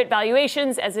private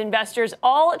valuations as investors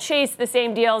all chase the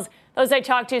same deals. Those I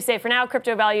talked to say for now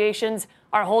crypto valuations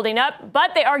are holding up,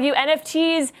 but they argue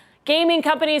NFTs, gaming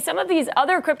companies, some of these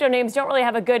other crypto names don't really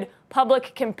have a good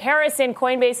public comparison.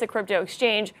 Coinbase, the crypto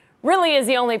exchange, really is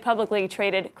the only publicly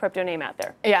traded crypto name out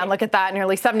there. Yeah, and look at that,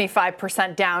 nearly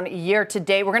 75% down year to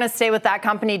date. We're going to stay with that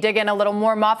company, dig in a little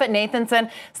more. MoffettNathanson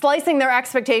slicing their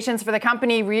expectations for the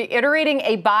company, reiterating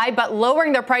a buy, but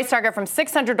lowering their price target from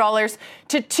 $600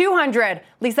 to $200.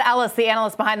 Lisa Ellis, the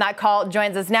analyst behind that call,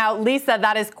 joins us now. Lisa,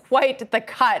 that is quite the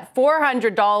cut,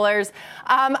 $400.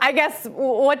 I guess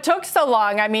what took so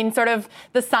long? I mean, sort of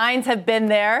the signs have been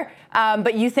there,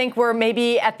 but you think we're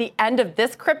maybe at the end of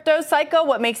this crypto cycle?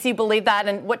 What makes you believe that,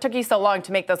 and what took you so long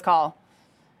to make this call?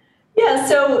 Yeah,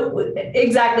 so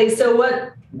exactly.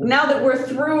 So now that we're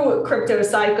through crypto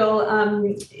cycle,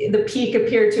 the peak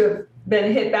appeared to have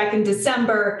been hit back in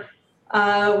December.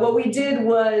 What we did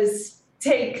was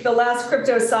take the last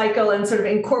crypto cycle and sort of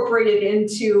incorporate it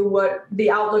into what the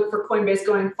outlook for Coinbase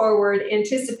going forward,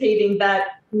 anticipating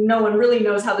that no one really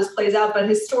knows how this plays out, but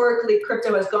historically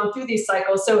crypto has gone through these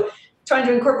cycles. So trying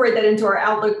to incorporate that into our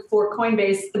outlook for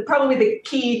Coinbase, probably the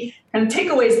key kind of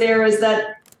takeaways there is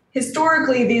that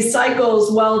historically these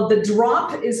cycles, while the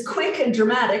drop is quick and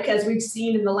dramatic, as we've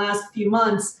seen in the last few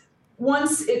months,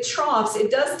 once it troughs,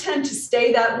 it does tend to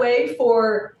stay that way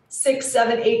for 6,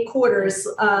 7, 8 quarters.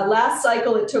 Last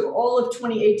cycle, it took all of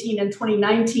 2018 and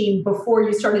 2019 before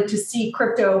you started to see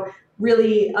crypto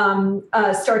really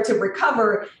start to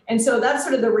recover. And so that's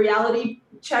sort of the reality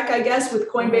check, I guess, with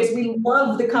Coinbase. We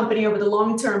love the company over the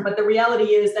long term, but the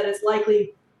reality is that it's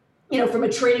likely, from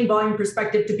a trading volume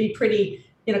perspective, to be pretty,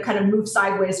 kind of move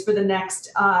sideways for the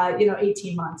next,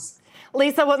 18 months.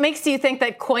 Lisa, what makes you think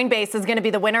that Coinbase is going to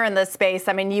be the winner in this space?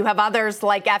 I mean, you have others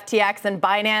like FTX and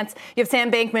Binance. You have Sam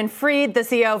Bankman-Fried, the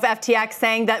CEO of FTX,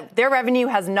 saying that their revenue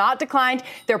has not declined.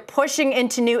 They're pushing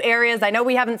into new areas. I know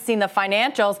we haven't seen the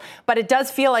financials, but it does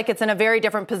feel like it's in a very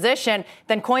different position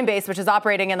than Coinbase, which is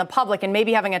operating in the public and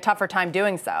maybe having a tougher time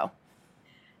doing so.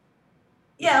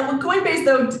 Yeah, well, Coinbase,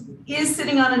 though, is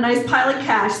sitting on a nice pile of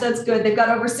cash. That's good. They've got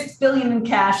over $6 billion in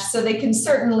cash, so they can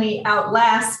certainly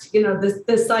outlast,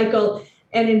 this cycle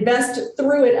and invest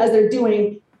through it as they're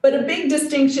doing. But a big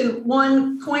distinction,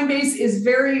 one, Coinbase is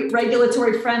very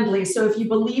regulatory friendly. So if you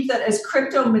believe that as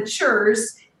crypto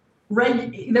matures,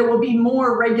 there will be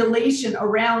more regulation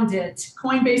around it.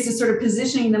 Coinbase is sort of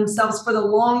positioning themselves for the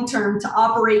long term to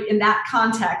operate in that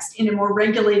context in a more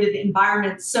regulated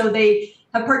environment. So they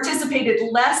have participated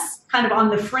less kind of on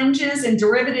the fringes and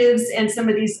derivatives and some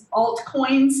of these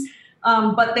altcoins,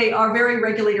 but they are very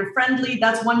regulator friendly.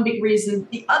 That's one big reason.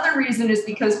 The other reason is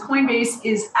because Coinbase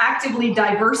is actively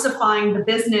diversifying the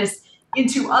business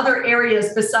into other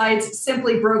areas besides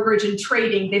simply brokerage and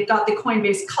trading. They've got the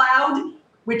Coinbase Cloud,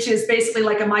 which is basically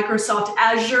like a Microsoft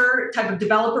Azure type of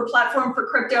developer platform for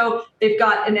crypto. They've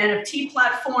got an NFT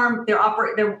platform.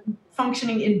 They're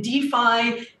functioning in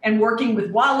DeFi and working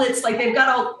with wallets. Like they've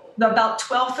got about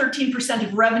 12, 13%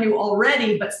 of revenue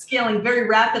already, but scaling very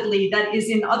rapidly. That is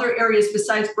in other areas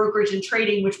besides brokerage and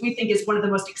trading, which we think is one of the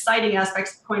most exciting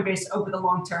aspects of Coinbase over the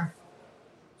long term.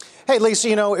 Hey, Lisa,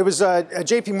 it was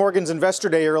JP Morgan's Investor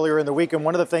Day earlier in the week, and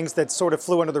one of the things that sort of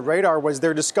flew under the radar was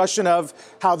their discussion of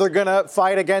how they're going to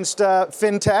fight against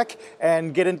fintech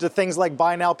and get into things like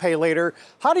buy now, pay later.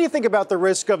 How do you think about the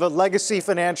risk of a legacy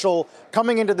financial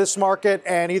coming into this market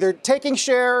and either taking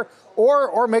share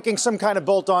or making some kind of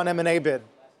bolt-on M&A bid?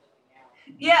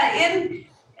 Yeah,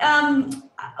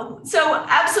 so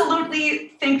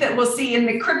absolutely think that we'll see in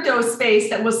the crypto space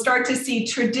that we'll start to see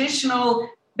traditional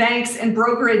banks and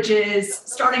brokerages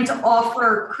starting to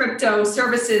offer crypto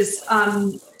services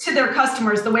to their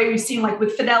customers, the way we've seen like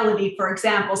with Fidelity, for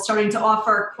example, starting to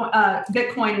offer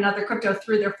Bitcoin and other crypto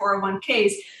through their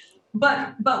 401ks.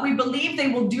 But we believe they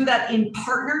will do that in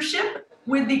partnership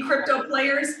with the crypto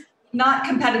players, not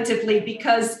competitively,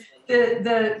 because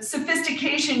the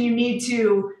sophistication you need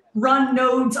to run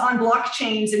nodes on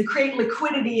blockchains and create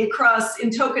liquidity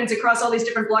in tokens across all these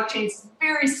different blockchains,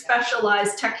 very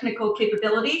specialized technical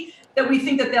capability that we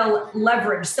think that they'll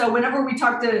leverage. So whenever we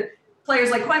talk to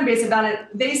players like Coinbase about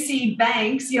it, they see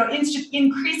banks,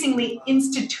 increasingly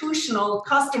institutional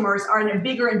customers are in a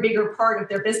bigger and bigger part of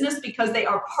their business because they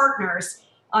are partners,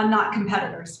 not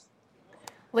competitors.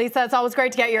 Lisa, it's always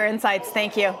great to get your insights.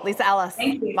 Thank you. Lisa Ellis,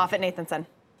 MoffettNathanson.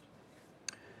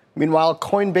 Meanwhile,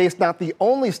 Coinbase not the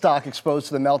only stock exposed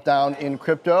to the meltdown in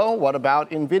crypto. What about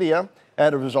NVIDIA?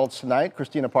 Ahead of results tonight,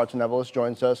 Christina Partsinevelos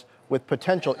joins us with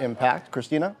potential impact.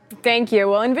 Christina? Thank you.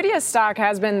 Well, NVIDIA stock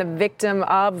has been the victim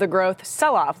of the growth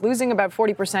sell-off, losing about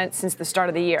 40% since the start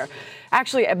of the year.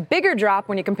 Actually, a bigger drop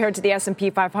when you compare it to the S&P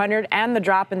 500 and the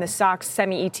drop in the SOX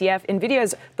semi-ETF. NVIDIA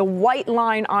is the white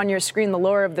line on your screen, the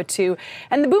lower of the two.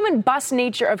 And the boom and bust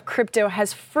nature of crypto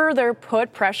has further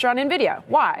put pressure on NVIDIA.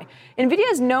 Why?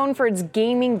 NVIDIA is known for its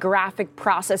gaming graphic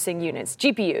processing units,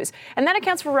 GPUs, and that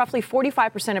accounts for roughly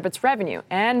 45% of its revenue.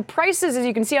 And prices, as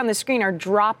you can see on the screen, are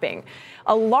dropping.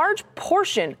 A large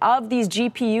portion of these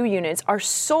GPU units are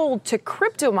sold to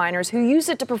crypto miners who use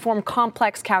it to perform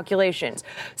complex calculations.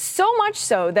 So much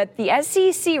so that the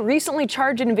SEC recently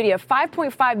charged NVIDIA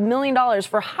 $5.5 million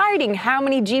for hiding how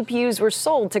many GPUs were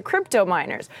sold to crypto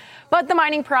miners. But the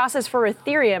mining process for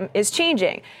Ethereum is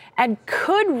changing and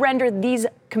could render these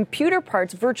computer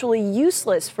parts virtually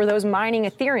useless for those mining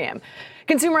Ethereum.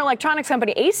 Consumer electronics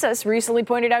company Asus recently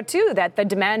pointed out, too, that the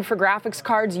demand for graphics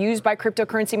cards used by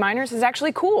cryptocurrency miners has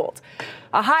actually cooled.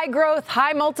 A high-growth,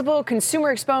 high-multiple,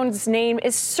 consumer-exposed name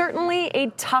is certainly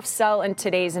a tough sell in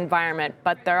today's environment,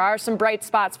 but there are some bright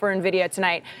spots for NVIDIA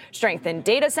tonight. Strength in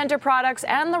data center products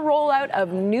and the rollout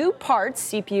of new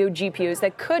parts, CPU, GPUs,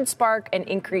 that could spark an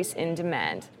increase in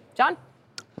demand. John?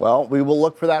 Well, we will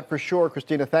look for that for sure.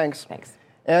 Christina, thanks. Thanks.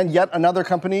 And yet another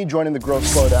company joining the growth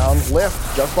slowdown,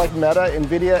 Lyft, just like Meta,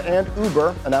 NVIDIA, and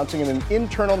Uber, announcing in an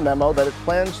internal memo that it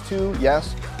plans to,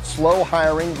 yes, slow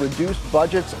hiring, reduce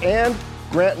budgets, and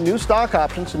grant new stock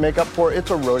options to make up for its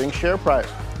eroding share price.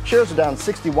 Shares are down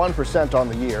 61% on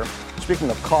the year. Speaking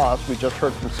of costs, we just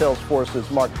heard from Salesforce's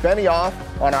Mark Benioff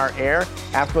on our air,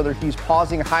 asked whether he's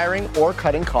pausing hiring or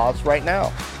cutting costs right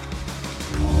now.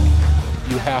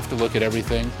 You have to look at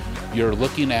everything. You're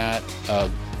looking at a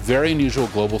very unusual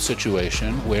global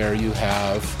situation where you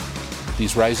have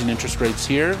these rising interest rates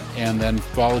here and then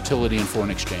volatility in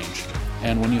foreign exchange.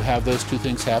 And when you have those two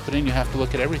things happening, you have to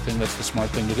look at everything. That's the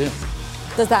smart thing to do.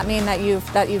 Does that mean that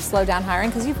you've slowed down hiring?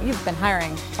 Because you've been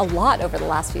hiring a lot over the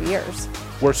last few years.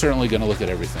 We're certainly going to look at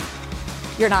everything.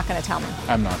 You're not going to tell me.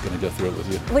 I'm not going to go through it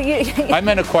with you. Well, I'm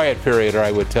in a quiet period, or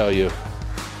I would tell you.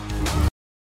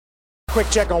 Quick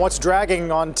check on what's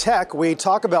dragging on tech. We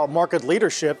talk about market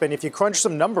leadership, and if you crunch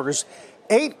some numbers,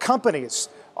 8 companies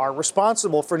are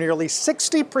responsible for nearly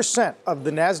 60% of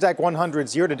the NASDAQ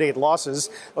 100's year-to-date losses.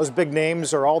 Those big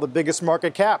names are all the biggest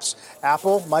market caps: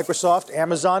 Apple, Microsoft,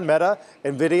 Amazon, Meta,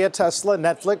 NVIDIA, Tesla,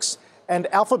 Netflix, and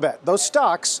Alphabet. Those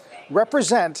stocks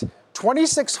represent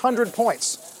 2,600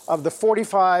 points of the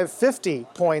 4,550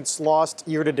 points lost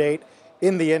year-to-date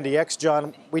in the NDX.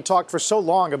 John, we talked for so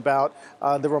long about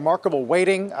the remarkable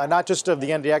weighting, not just of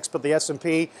the NDX, but the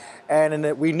S&P.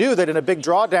 And we knew that in a big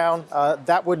drawdown,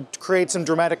 that would create some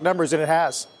dramatic numbers, and it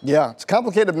has. Yeah, it's a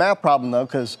complicated math problem, though,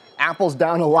 because Apple's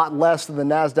down a lot less than the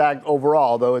NASDAQ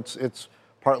overall, though it's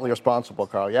partly responsible,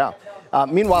 Carl, yeah.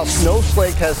 Meanwhile,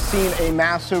 Snowflake has seen a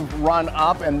massive run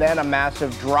up and then a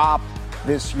massive drop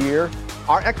this year.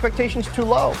 Are expectations too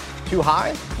low? Too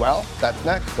high? Well, that's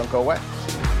next. Don't go away.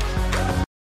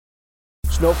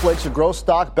 Snowflake's a growth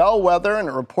stock bellwether, and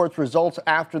it reports results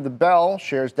after the bell.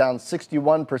 Shares down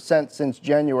 61% since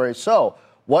January. So,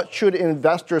 what should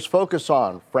investors focus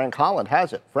on? Frank Holland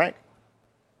has it. Frank.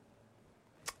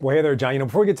 Well, hey there, John.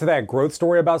 Before we get to that growth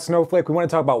story about Snowflake, we want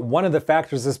to talk about one of the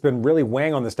factors that's been really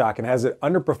weighing on the stock and has it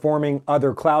underperforming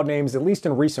other cloud names, at least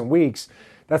in recent weeks.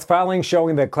 That's filing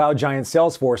showing that cloud giant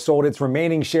Salesforce sold its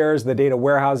remaining shares, the data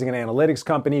warehousing and analytics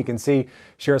company. You can see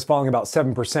shares falling about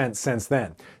 7% since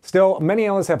then. Still, many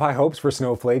analysts have high hopes for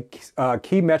Snowflake.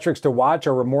 Key metrics to watch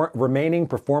are remaining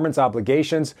performance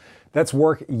obligations. That's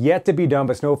work yet to be done,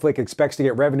 but Snowflake expects to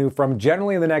get revenue from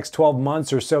generally in the next 12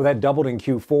 months or so. That doubled in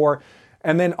Q4.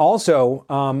 And then also,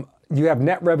 you have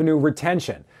net revenue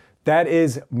retention. That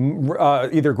is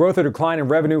either growth or decline in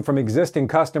revenue from existing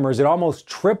customers. It almost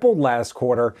tripled last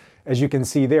quarter, as you can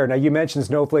see there. Now, you mentioned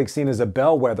Snowflake seen as a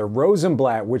bellwether.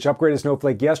 Rosenblatt, which upgraded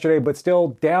Snowflake yesterday, but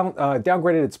still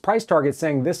downgraded its price target,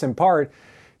 saying this in part: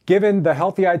 given the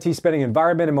healthy IT spending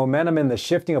environment and momentum in the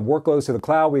shifting of workloads to the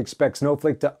cloud, we expect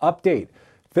Snowflake to update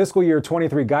fiscal year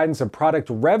 23 guidance of product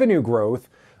revenue growth.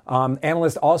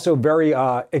 Analysts also very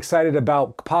excited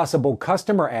about possible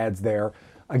customer adds there.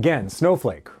 Again,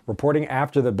 Snowflake reporting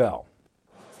after the bell.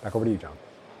 Back over to you, John.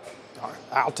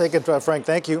 I'll take it, Frank.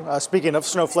 Thank you. Speaking of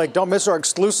Snowflake, don't miss our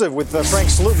exclusive with Frank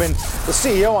Slootman, the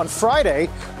CEO, on Friday,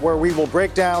 where we will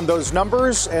break down those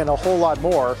numbers and a whole lot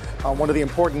more on one of the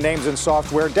important names in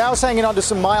software. Dow's hanging on to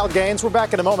some mild gains. We're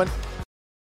back in a moment.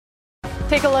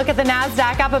 Take a look at the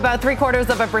NASDAQ, up about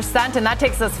 0.75%, and that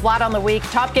takes us flat on the week.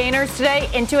 Top gainers today: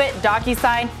 Intuit,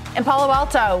 DocuSign, and Palo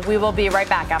Alto. We will be right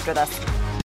back after this.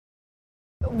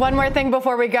 One more thing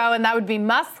before we go, and that would be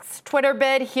Musk's Twitter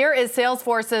bid. Here is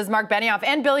Salesforce's Mark Benioff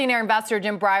and billionaire investor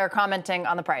Jim Breyer commenting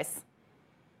on the price.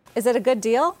 Is it a good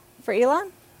deal for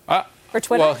Elon? For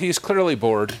Twitter? Well, he's clearly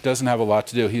bored. Doesn't have a lot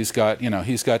to do. He's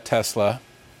got Tesla,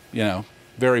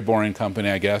 very boring company,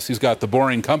 I guess. He's got the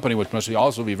boring company, which must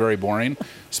also be very boring.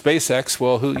 SpaceX,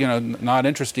 well, not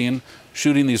interesting,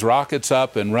 shooting these rockets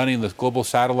up and running the global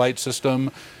satellite system.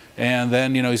 And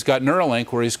then, he's got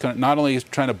Neuralink, where he's not only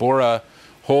trying to bore a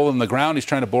hole in the ground, he's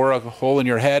trying to bore a hole in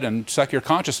your head and suck your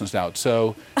consciousness out.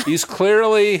 So he's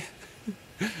clearly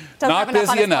not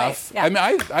busy enough. Yeah. I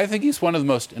mean, I think he's one of the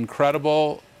most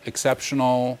incredible,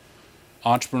 exceptional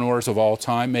entrepreneurs of all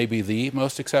time, maybe the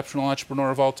most exceptional entrepreneur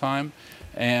of all time.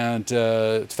 And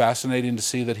it's fascinating to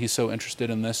see that he's so interested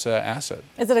in this asset.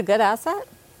 Is it a good asset?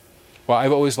 Well,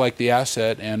 I've always liked the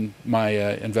asset, and my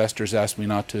investors asked me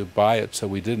not to buy it, so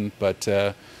we didn't. But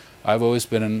I've always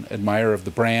been an admirer of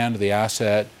the brand, the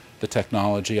asset, the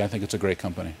technology. I think it's a great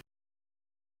company.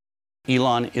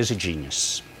 Elon is a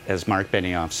genius, as Mark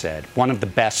Benioff said, one of the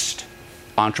best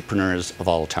entrepreneurs of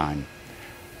all time.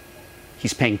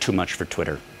 He's paying too much for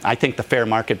Twitter. I think the fair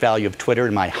market value of Twitter,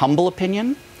 in my humble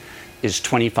opinion, is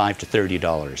 $25 to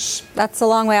 $30. That's a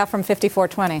long way out from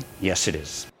 $54.20. Yes, it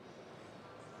is.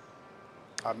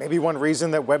 Maybe one reason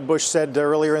that Wedbush said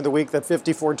earlier in the week that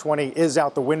 54.20 is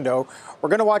out the window. We're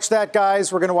going to watch that,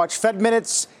 guys. We're going to watch Fed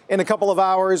minutes in a couple of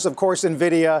hours. Of course,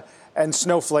 NVIDIA and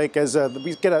Snowflake, as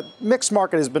we get a mixed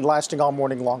market has been lasting all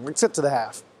morning long. Let's sit to the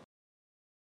half.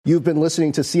 You've been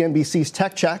listening to CNBC's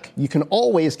Tech Check. You can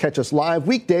always catch us live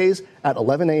weekdays at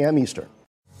 11 a.m. Eastern.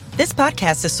 This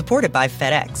podcast is supported by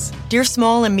FedEx. Dear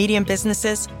small and medium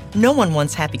businesses, no one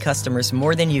wants happy customers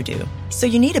more than you do. So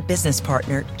you need a business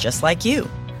partner just like you.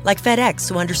 Like FedEx,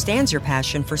 who understands your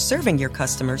passion for serving your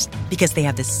customers because they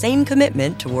have the same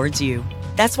commitment towards you.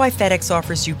 That's why FedEx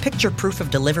offers you picture proof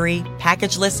of delivery,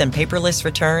 packageless and paperless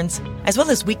returns, as well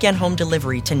as weekend home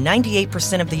delivery to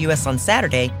 98% of the U.S. on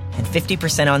Saturday and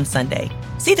 50% on Sunday.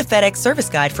 See the FedEx service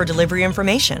guide for delivery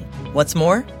information. What's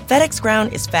more, FedEx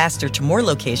Ground is faster to more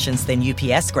locations than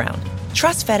UPS Ground.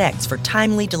 Trust FedEx for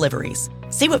timely deliveries.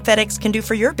 See what FedEx can do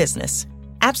for your business.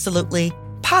 Absolutely,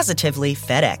 positively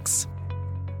FedEx.